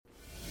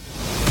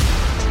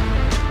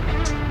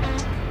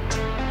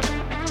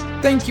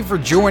Thank you for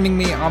joining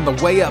me on the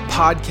Way Up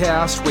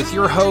podcast with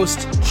your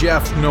host,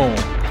 Jeff Knoll.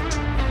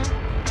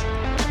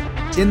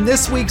 In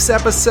this week's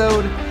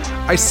episode,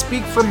 I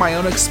speak from my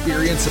own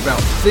experience about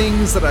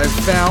things that I've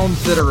found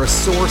that are a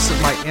source of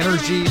my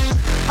energy.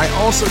 I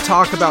also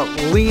talk about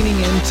leaning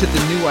into the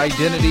new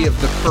identity of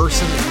the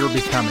person that you're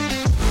becoming.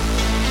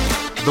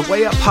 The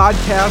Way Up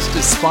podcast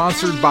is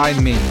sponsored by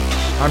me.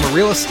 I'm a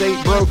real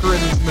estate broker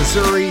in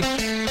Missouri,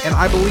 and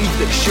I believe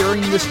that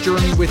sharing this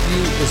journey with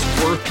you is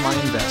worth my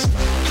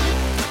investment.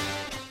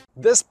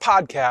 This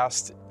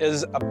podcast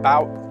is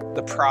about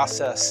the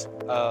process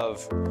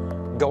of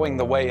going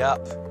the way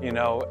up,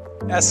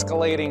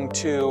 escalating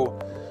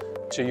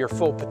to your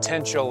full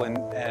potential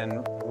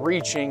and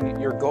reaching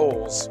your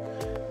goals.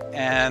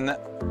 And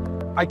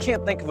I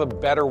can't think of a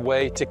better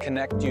way to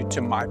connect you to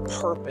my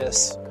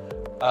purpose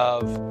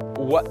of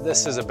what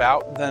this is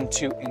about than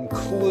to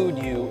include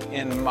you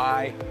in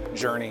my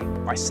journey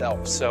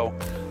myself. So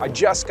I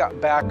just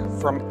got back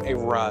from a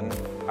run.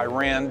 I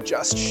ran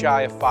just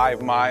shy of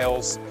 5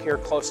 miles here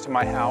close to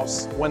my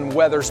house. When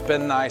weather's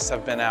been nice,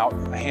 I've been out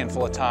a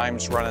handful of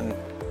times running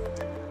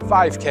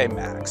 5K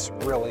max,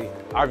 really.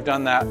 I've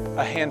done that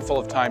a handful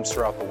of times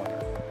throughout the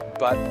winter,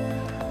 but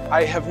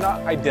I have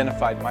not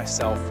identified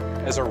myself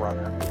as a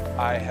runner.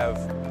 I have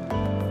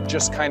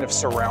just kind of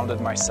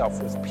surrounded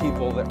myself with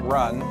people that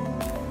run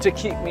to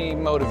keep me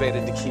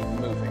motivated to keep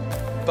moving.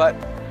 But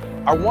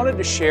I wanted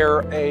to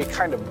share a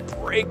kind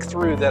of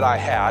breakthrough that I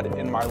had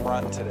in my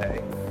run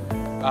today.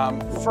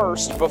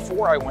 First,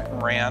 before I went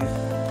and ran,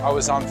 I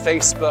was on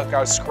Facebook,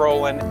 I was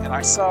scrolling, and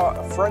I saw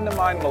a friend of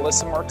mine,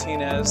 Melissa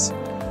Martinez.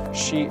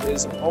 She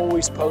is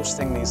always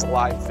posting these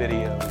live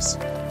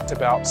videos. It's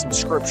about some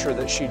scripture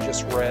that she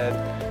just read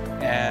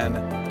and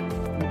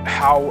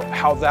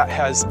how that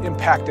has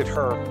impacted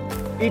her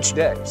each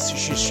day.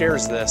 She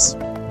shares this.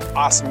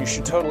 Awesome, you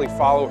should totally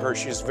follow her.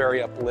 She's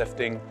very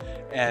uplifting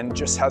and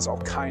just has all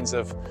kinds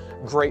of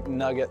great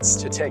nuggets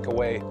to take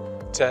away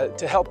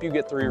to help you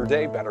get through your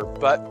day better.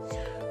 But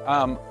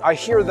I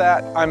hear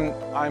that,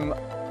 I'm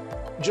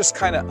just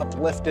kind of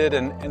uplifted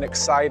and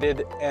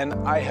excited, and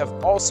I have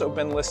also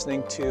been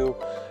listening to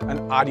an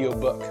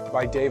audiobook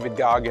by David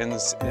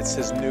Goggins. It's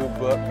his new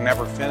book,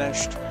 Never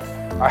Finished.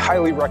 I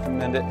highly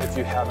recommend it if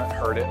you haven't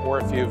heard it,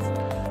 or if you've,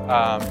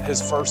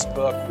 his first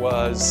book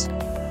was,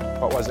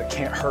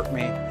 Can't Hurt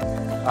Me.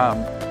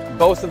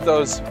 Both of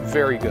those,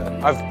 very good.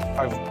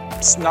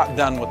 I've not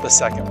done with the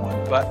second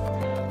one, but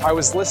I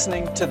was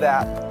listening to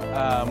that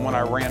when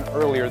I ran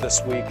earlier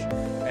this week,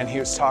 and he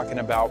was talking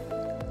about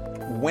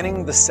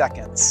winning the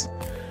seconds,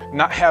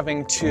 not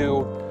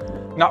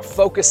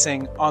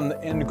focusing on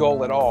the end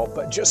goal at all,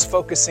 but just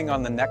focusing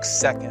on the next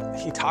second.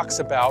 He talks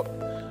about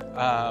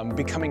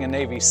becoming a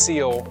Navy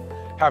SEAL,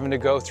 having to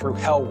go through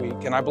Hell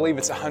Week, and I believe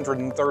it's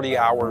 130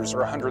 hours or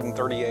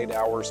 138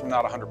 hours, I'm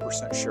not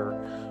 100% sure,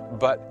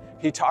 but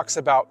he talks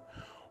about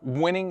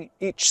winning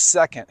each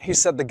second. He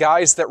said the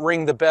guys that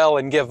ring the bell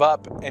and give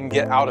up and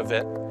get out of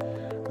it,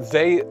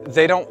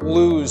 they don't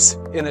lose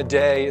in a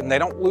day and they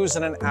don't lose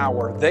in an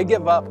hour. They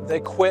give up,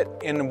 they quit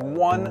in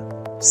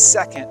 1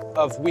 second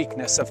of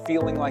weakness, of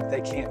feeling like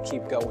they can't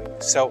keep going.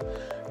 So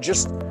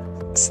just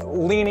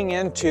leaning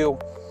into,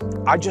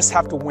 I just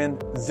have to win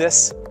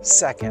this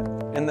second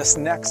and this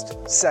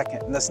next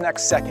second and this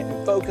next second,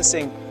 and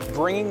focusing,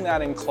 bringing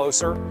that in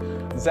closer,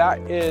 that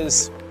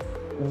is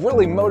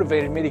really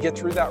motivated me to get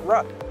through that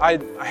run. I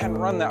hadn't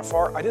run that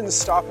far. I didn't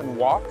stop and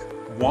walk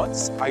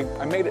once.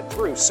 I made it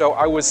through. So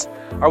I was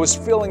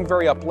feeling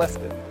very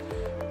uplifted.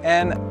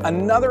 And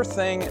another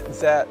thing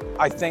that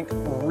I think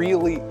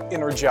really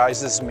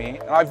energizes me,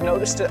 and I've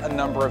noticed it a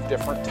number of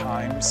different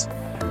times,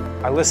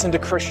 I listen to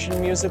Christian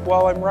music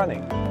while I'm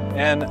running.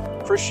 And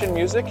Christian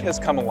music has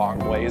come a long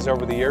ways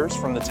over the years,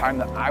 from the time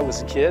that I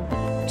was a kid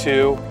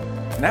to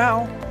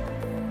now.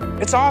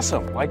 It's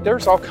awesome. Like,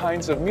 there's all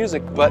kinds of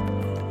music, but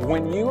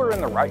when you are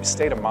in the right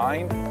state of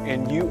mind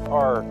and you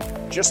are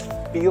just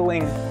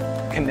feeling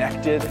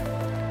connected,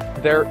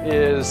 there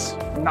is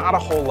not a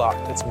whole lot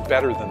that's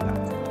better than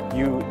that.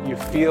 You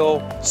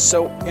feel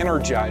so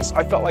energized.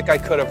 I felt like I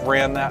could have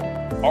ran that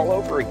all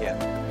over again.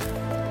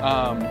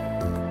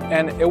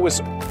 And it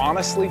was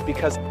honestly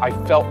because I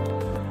felt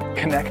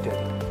connected,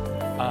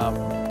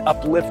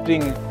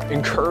 uplifting,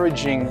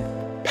 encouraging,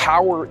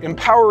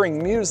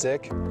 empowering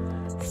music,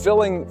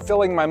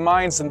 filling my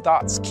minds and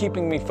thoughts,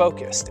 keeping me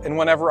focused. And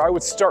whenever I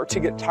would start to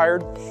get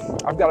tired,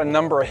 I've got a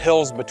number of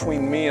hills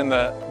between me and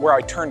where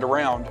I turned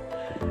around.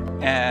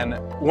 And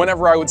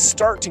whenever I would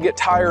start to get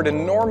tired,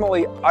 and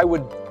normally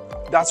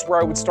that's where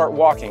I would start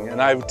walking.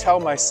 And I would tell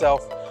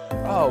myself,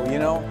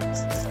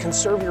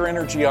 conserve your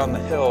energy on the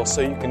hill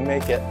so you can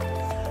make it.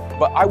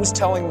 But I was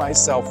telling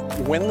myself,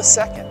 win this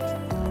second.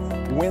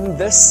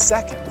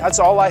 That's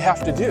all I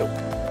have to do.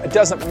 It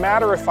doesn't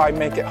matter if I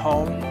make it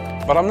home,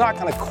 but I'm not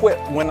going to quit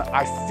when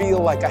I feel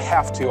like I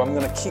have to. I'm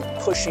going to keep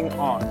pushing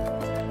on,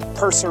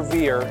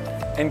 persevere,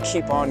 and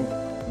keep on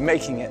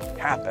making it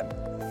happen.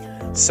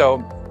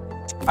 So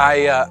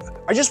I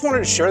just wanted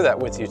to share that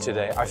with you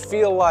today. I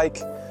feel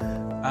like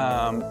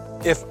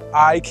if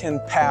I can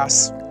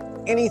pass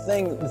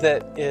anything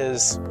that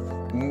is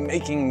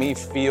making me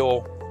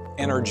feel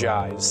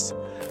energized.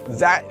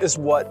 That is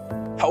what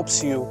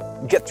helps you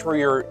get through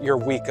your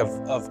week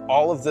of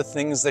all of the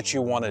things that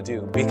you want to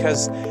do.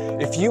 Because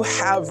if you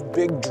have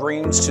big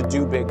dreams to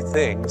do big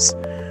things,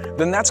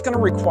 then that's going to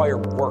require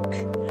work.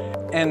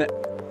 And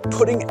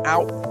putting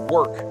out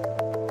work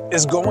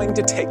is going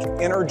to take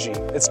energy.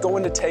 It's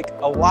going to take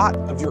a lot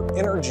of your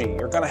energy.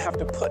 You're going to have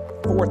to put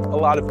forth a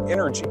lot of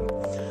energy.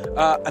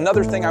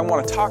 Another thing I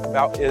want to talk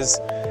about is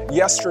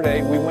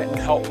yesterday we went and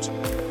helped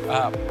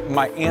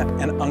my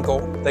aunt and uncle.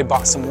 They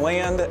bought some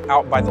land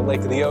out by the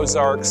Lake of the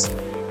Ozarks,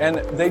 and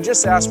they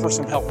just asked for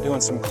some help doing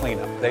some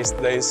cleanup.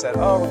 They said,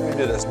 oh, we're going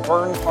to do this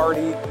burn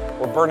party.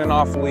 We're burning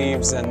off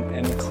leaves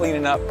and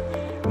cleaning up.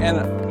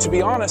 And to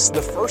be honest,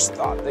 the first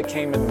thought that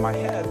came into my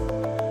head,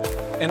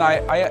 and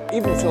I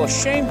even feel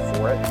ashamed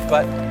for it,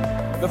 but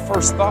the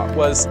first thought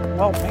was,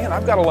 well, man,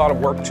 I've got a lot of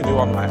work to do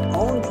on my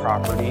own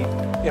property.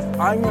 If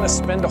I'm going to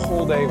spend a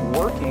whole day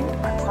working,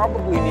 I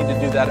probably need to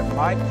do that at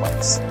my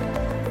place.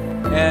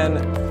 And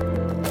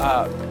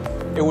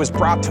it was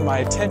brought to my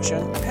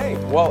attention, hey,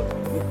 well,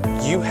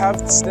 you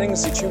have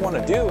things that you want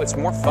to do. It's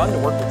more fun to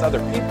work with other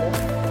people.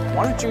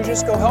 Why don't you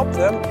just go help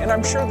them? And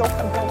I'm sure they'll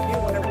come help you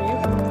whenever you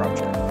have a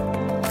project.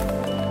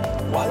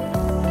 What?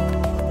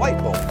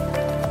 Light bulb.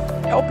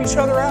 Help each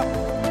other out.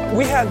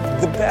 We had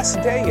the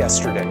best day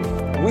yesterday.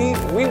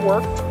 We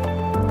worked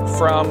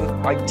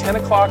from like 10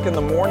 o'clock in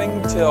the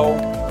morning till,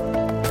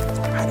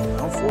 I don't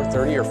know,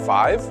 4:30 or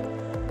 5.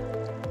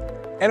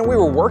 And we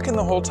were working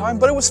the whole time,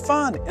 but it was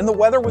fun. And the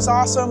weather was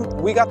awesome.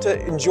 We got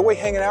to enjoy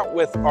hanging out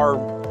with our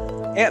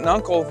aunt and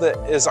uncle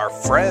that is our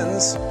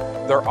friends.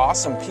 They're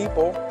awesome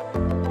people.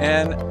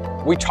 And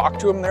we talked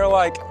to them. They're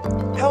like,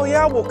 hell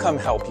yeah, we'll come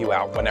help you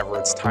out whenever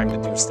it's time to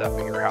do stuff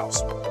at your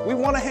house. We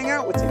want to hang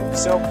out with you.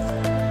 So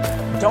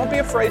don't be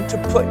afraid to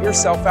put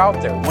yourself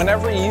out there.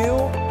 Whenever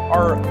you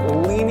are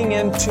leaning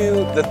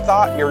into the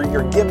thought,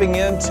 you're giving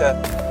in to,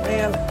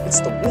 man,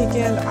 it's the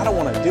weekend, I don't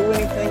want to do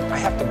anything, I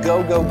have to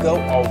go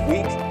all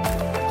week.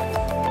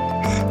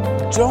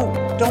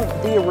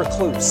 Don't be a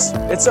recluse.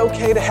 It's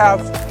okay to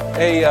have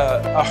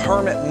a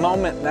hermit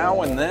moment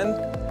now and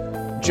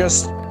then,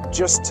 just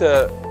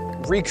to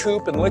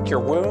recoup and lick your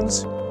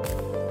wounds.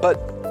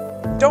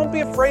 But don't be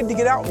afraid to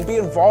get out and be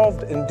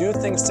involved and do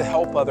things to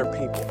help other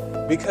people,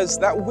 because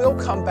that will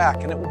come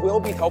back and it will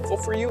be helpful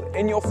for you,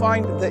 and you'll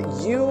find that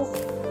you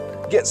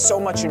get so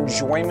much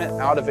enjoyment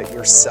out of it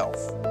yourself.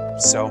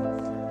 So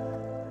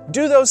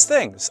do those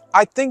things.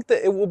 I think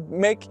that it will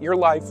make your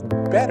life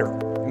better.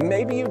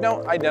 Maybe you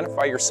don't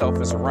identify yourself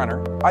as a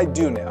runner. I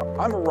do now.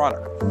 I'm a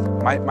runner.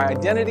 My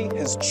identity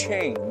has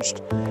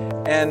changed,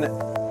 and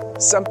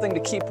something to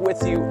keep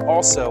with you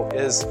also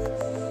is,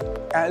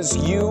 as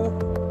you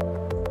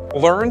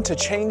learn to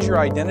change your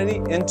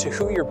identity into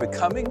who you're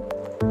becoming,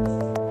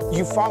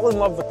 you fall in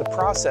love with the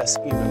process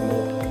even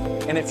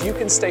more. And if you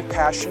can stay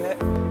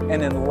passionate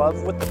and in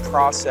love with the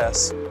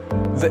process,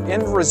 the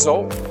end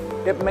result,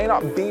 it may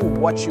not be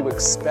what you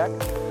expect,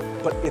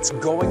 but it's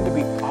going to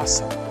be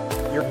awesome.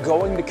 You're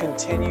going to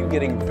continue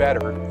getting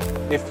better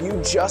if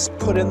you just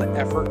put in the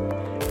effort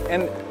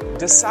and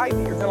decide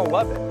that you're going to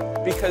love it,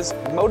 because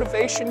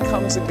motivation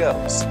comes and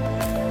goes.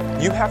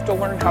 You have to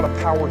learn how to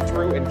power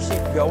through and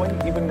keep going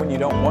even when you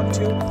don't want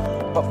to,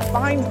 but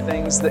find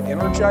things that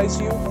energize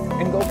you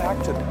and go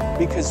back to them,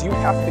 because you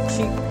have to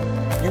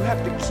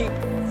keep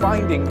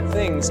finding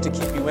things to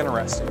keep you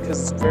interested,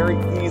 because it's very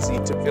easy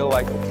to feel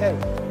like, okay,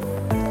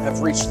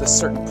 I've reached this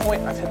certain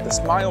point, I've hit this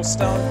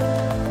milestone,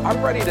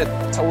 I'm ready to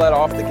let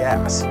off the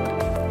gas.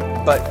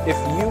 But if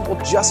you will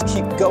just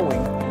keep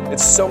going,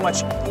 it's so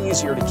much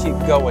easier to keep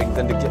going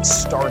than to get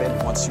started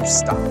once you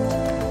stopped.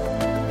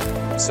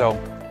 So,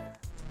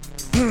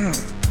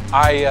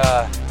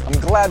 I'm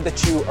glad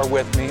that you are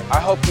with me. I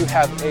hope you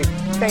have a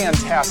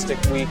fantastic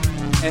week,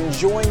 and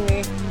join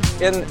me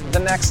in the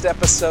next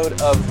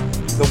episode of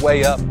The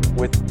Way Up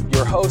with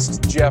your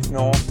host, Jeff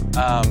Knoll.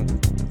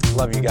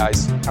 Love you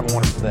guys. Have a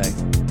wonderful day.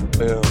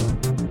 Boom.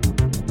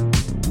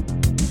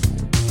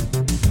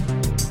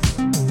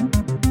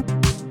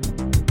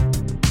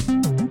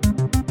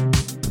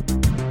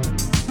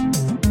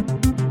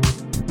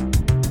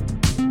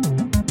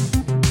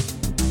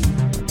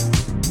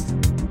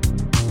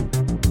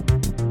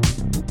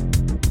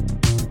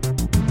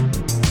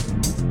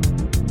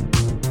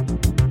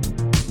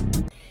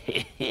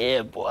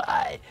 Yeah,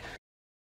 boy.